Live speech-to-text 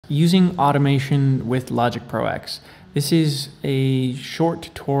using automation with Logic Pro X. This is a short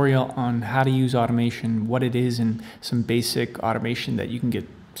tutorial on how to use automation, what it is, and some basic automation that you can get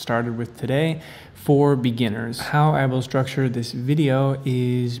started with today for beginners. How I will structure this video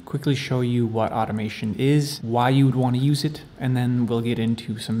is quickly show you what automation is, why you would want to use it, and then we'll get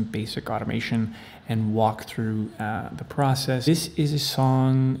into some basic automation and walk through the process. This is a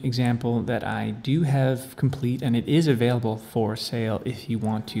song example that I do have complete, and it is available for sale if you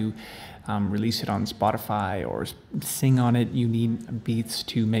want to release it on Spotify or sing on it. You need beats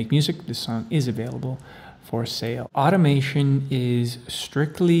to make music. This song is available for sale. Automation is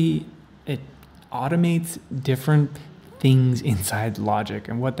strictly, it automates different things inside Logic.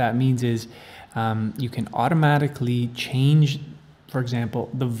 And what that means is you can automatically change, for example,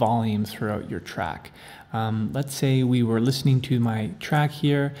 the volume throughout your track. Let's say we were listening to my track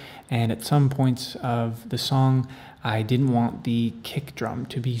here, and at some points of the song, I didn't want the kick drum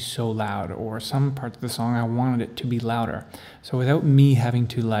to be so loud, or some parts of the song I wanted it to be louder. So without me having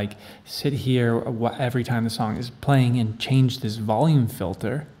to like sit here every time the song is playing and change this volume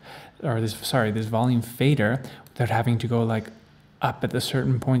filter, or this volume fader, without having to go like up at the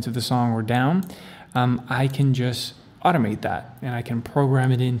certain points of the song or down, I can just automate that, and I can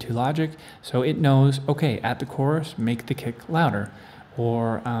program it into Logic so it knows, okay, at the chorus, make the kick louder,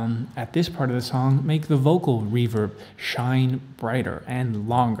 or at this part of the song, make the vocal reverb shine brighter and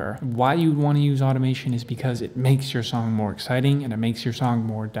longer. Why you would want to use automation is because it makes your song more exciting and it makes your song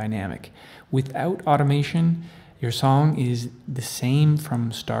more dynamic. Without automation, your song is the same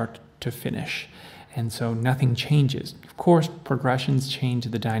from start to finish, and so nothing changes. Of course, progressions change,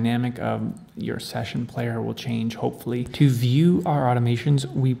 the dynamic of your session player will change, hopefully. To view our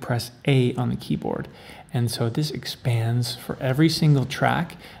automations, we press A on the keyboard. And so this expands for every single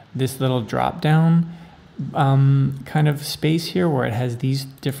track, this little drop down kind of space here where it has these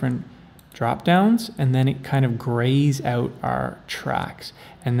different drop downs, and then it kind of grays out our tracks.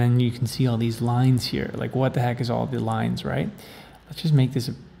 And then you can see all these lines here. Like, what the heck is all the lines, right? Let's just make this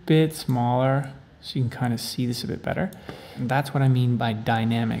a bit smaller so you can kind of see this a bit better. And that's what I mean by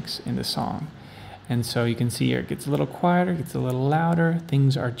dynamics in the song. And so you can see here, it gets a little quieter, gets a little louder,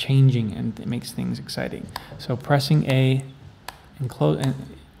 things are changing, and it makes things exciting. So pressing A and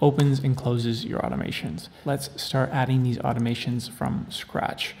opens and closes your automations. Let's start adding these automations from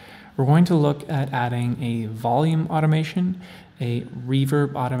scratch. We're going to look at adding a volume automation, a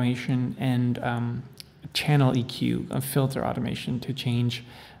reverb automation, and a channel EQ, a filter automation to change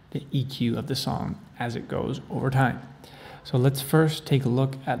the EQ of the song as it goes over time. So let's first take a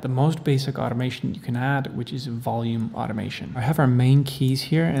look at the most basic automation you can add, which is volume automation. I have our main keys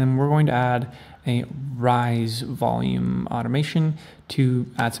here, and we're going to add a rise volume automation to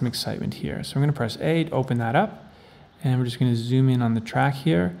add some excitement here. So I'm going to press A to open that up, and we're just going to zoom in on the track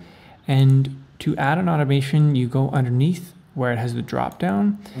here. And to add an automation, you go underneath where it has the drop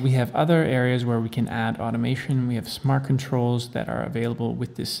down. We have other areas where we can add automation. We have smart controls that are available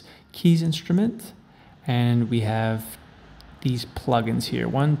with this keys instrument, and we have these plugins here.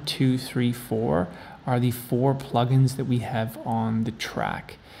 1, 2, 3, 4 are the 4 plugins that we have on the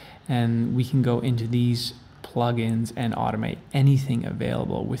track, and we can go into these plugins and automate anything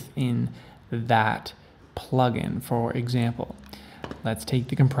available within that plugin. For example, let's take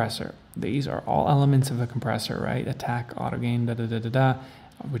the compressor. These are all elements of a compressor, right? Attack, auto gain,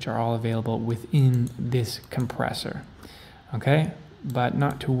 which are all available within this compressor. Okay, but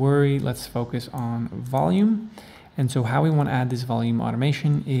not to worry, let's focus on volume. And so how we want to add this volume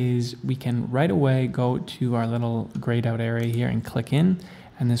automation is we can right away go to our little grayed out area here and click in,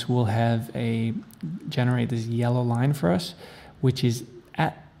 and this will have generate this yellow line for us, which is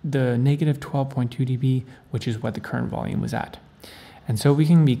at the negative 12.2 dB, which is what the current volume was at. And so we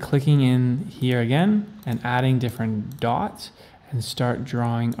can be clicking in here again and adding different dots and start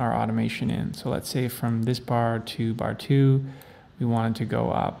drawing our automation in. So let's say from this bar to bar 2, we want it to go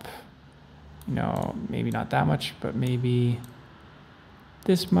up, you know, maybe not that much, but maybe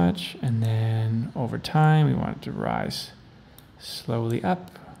this much. And then over time, we want it to rise slowly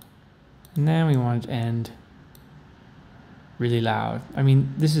up. And then we want it to end really loud. I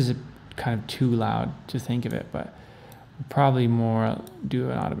mean, this is kind of too loud to think of it, but we'll probably more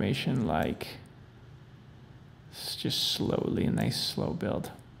do an automation like just slowly, a nice slow build.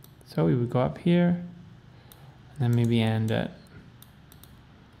 So we would go up here and then maybe end at,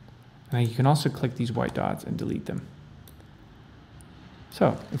 and you can also click these white dots and delete them.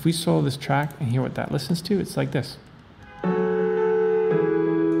 So if we solo this track and hear what that listens to, it's like this.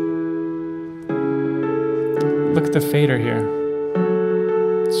 Look at the fader here.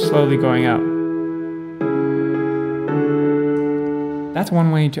 It's slowly going out. That's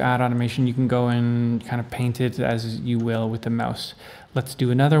one way to add automation. You can go and kind of paint it as you will with the mouse. Let's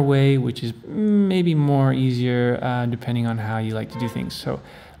do another way, which is maybe more easier depending on how you like to do things. So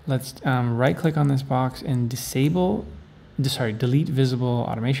let's right click on this box and delete visible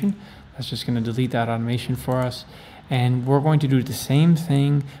automation. That's just going to delete that automation for us. And we're going to do the same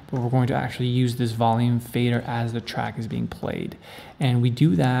thing, but we're going to actually use this volume fader as the track is being played. And we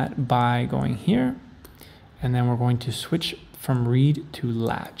do that by going here, and then we're going to switch from read to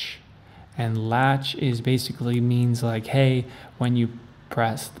latch. And latch is basically means like, hey, when you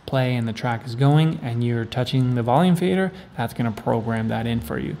press play and the track is going and you're touching the volume fader, that's going to program that in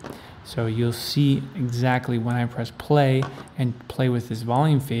for you. So you'll see exactly when I press play and play with this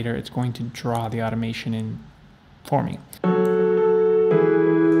volume fader, it's going to draw the automation in for me.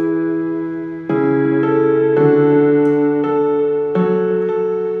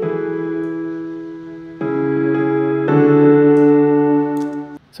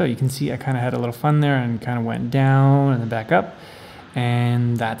 So you can see I kind of had a little fun there and kind of went down and then back up,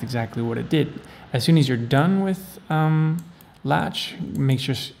 and that's exactly what it did. As soon as you're done with latch, make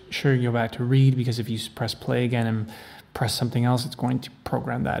sure you go back to read, because if you press play again and press something else, it's going to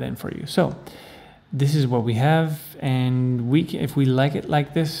program that in for you. So this is what we have, and if we like it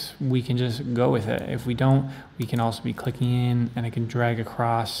like this, we can just go with it. If we don't, we can also be clicking in, and I can drag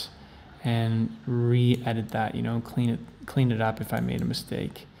across and re-edit that, clean it up if I made a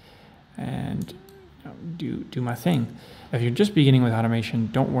mistake, and do my thing. If you're just beginning with automation,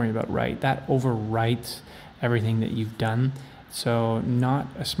 don't worry about write. That overwrites everything that you've done. So not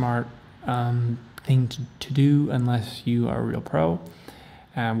a smart thing to do unless you are a real pro,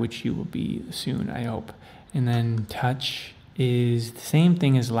 which you will be soon, I hope. And then touch is the same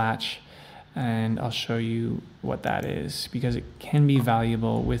thing as latch, and I'll show you what that is because it can be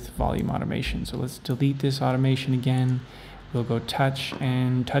valuable with volume automation. So let's delete this automation again. We'll go touch,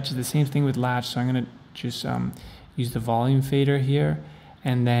 and touch is the same thing with latch. So I'm gonna just use the volume fader here,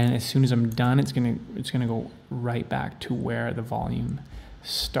 and then as soon as I'm done, it's gonna go right back to where the volume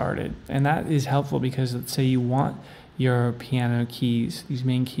started. And that is helpful because let's say you want your piano keys, these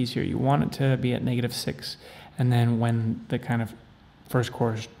main keys here, you want it to be at -6, and then when the kind of first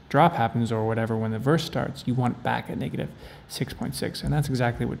chorus drop happens or whatever, when the verse starts, you want it back at -6.6, and that's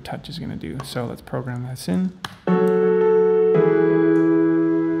exactly what touch is going to do. So let's program this in.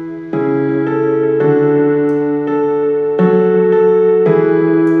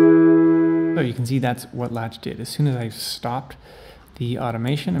 So you can see that's what latch did. As soon as I stopped the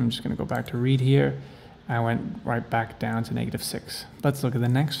automation, I'm just going to go back to read here. I went right back down to -6. Let's look at the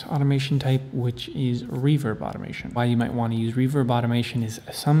next automation type, which is reverb automation. Why you might want to use reverb automation is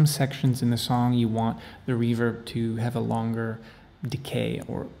some sections in the song you want the reverb to have a longer decay,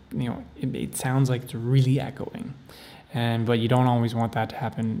 or it sounds like it's really echoing, but you don't always want that to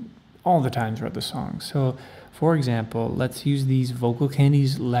happen all the time throughout the song. So for example, let's use these vocal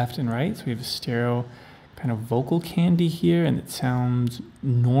candies left and right. So we have a stereo kind of vocal candy here, and it sounds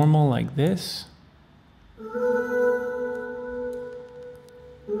normal like this.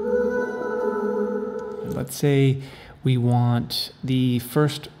 Let's say we want the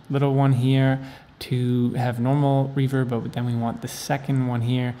first little one here to have normal reverb, but then we want the second one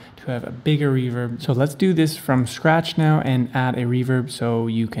here to have a bigger reverb. So let's do this from scratch now and add a reverb so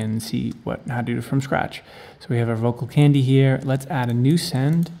you can see how to do it from scratch. So we have our vocal candy here. Let's add a new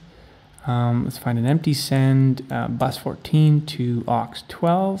send. Let's find an empty send, bus 14 to aux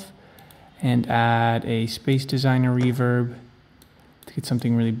 12. And add a Space Designer reverb to get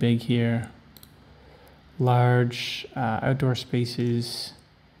something really big here. Large outdoor spaces,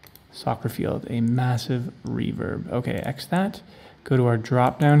 soccer field, a massive reverb. Okay, X that. Go to our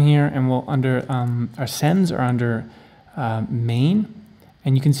drop down here, and we'll our sends are under main,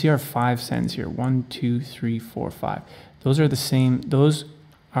 and you can see our 5 sends here. 1, 2, 3, 4, 5. Those are the same. Those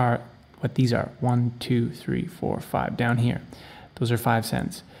are what these are. 1, 2, 3, 4, 5 down here. Those are 5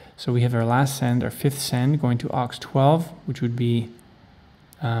 sends. So we have our last send, our 5th send, going to aux 12, which would be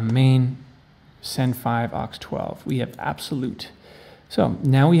main, send 5, aux 12. We have absolute. So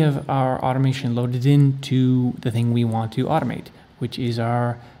now we have our automation loaded into the thing we want to automate, which is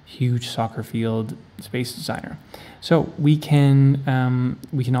our huge soccer field Space Designer. So we can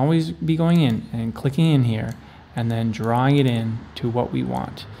always be going in and clicking in here and then drawing it in to what we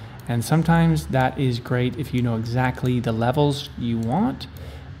want. And sometimes that is great if you know exactly the levels you want,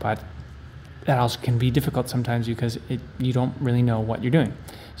 but that also can be difficult sometimes because you don't really know what you're doing.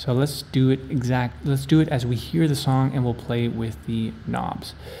 So let's do it as we hear the song, and we'll play with the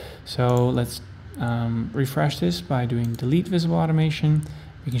knobs. So let's refresh this by doing delete visible automation,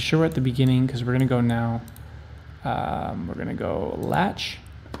 making sure we're at the beginning, because we're going to go now We're gonna go latch,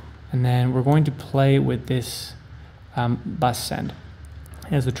 and then we're going to play with this bus send.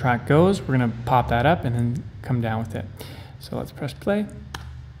 As the track goes, we're gonna pop that up and then come down with it. So let's press play.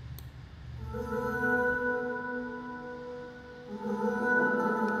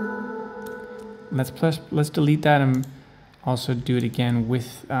 Let's delete that and also do it again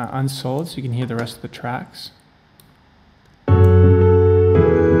with unsold so you can hear the rest of the tracks. All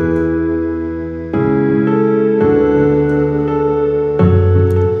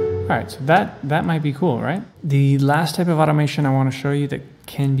right, so that might be cool, right? The last type of automation I want to show you that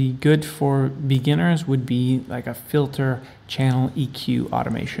can be good for beginners would be like a filter channel EQ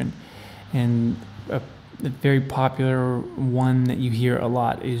automation. And a very popular one that you hear a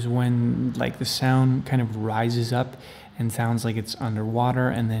lot is when like the sound kind of rises up and sounds like it's underwater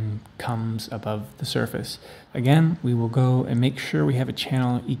and then comes above the surface. Again, we will go and make sure we have a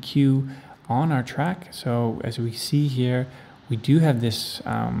channel EQ on our track. So as we see here, we do have this,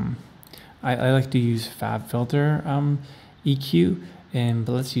 I like to use FabFilter EQ,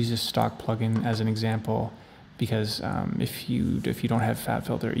 but let's use a stock plugin as an example, because if you don't have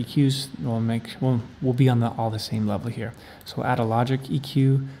FabFilter EQs, we'll be on all the same level here. So we'll add a Logic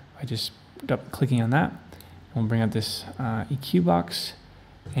EQ by just clicking on that. We'll bring up this EQ box,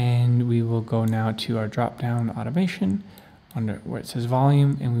 and we will go now to our drop-down automation under where it says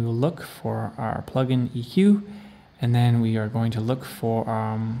volume, and we will look for our plugin EQ, and then we are going to look for,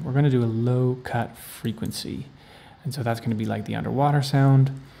 we're going to do a low cut frequency. And so that's going to be like the underwater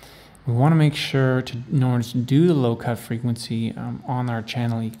sound. We want to make sure in order to do the low cut frequency on our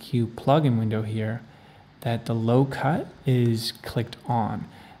channel EQ plugin window here, that the low cut is clicked on.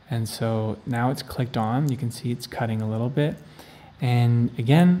 And so now it's clicked on, you can see it's cutting a little bit. And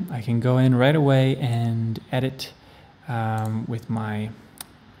again, I can go in right away and edit with my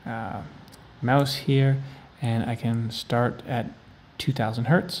mouse here, and I can start at 2000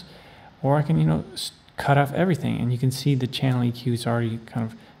 Hertz, or I can, cut off everything, and you can see the channel EQ is already kind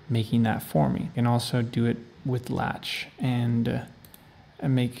of making that for me. You can also do it with latch and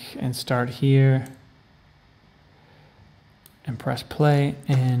start here and press play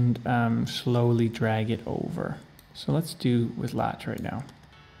and slowly drag it over. So let's do with latch right now.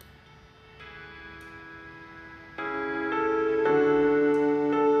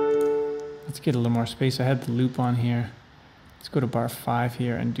 Let's get a little more space. I had the loop on here. Let's go to bar 5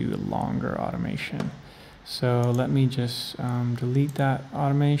 here and do a longer automation. So let me just delete that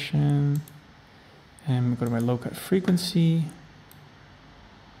automation and go to my low cut frequency.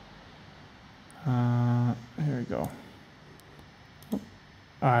 Here we go.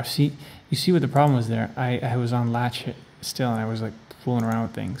 See, you see what the problem was there. I was on latch still, and I was like fooling around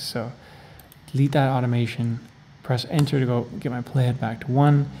with things. So delete that automation, press enter to go get my playhead back to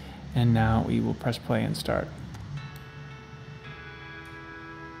 1, and now we will press play and start.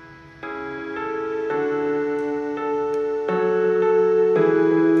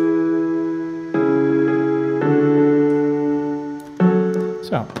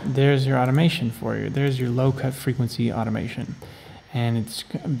 So there's your automation for you. There's your low cut frequency automation. And it's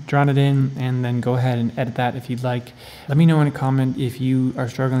drawn it in, and then go ahead and edit that if you'd like. Let me know in a comment if you are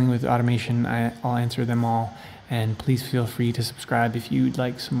struggling with automation. I'll answer them all. And please feel free to subscribe if you'd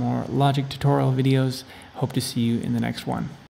like some more Logic tutorial videos. Hope to see you in the next one.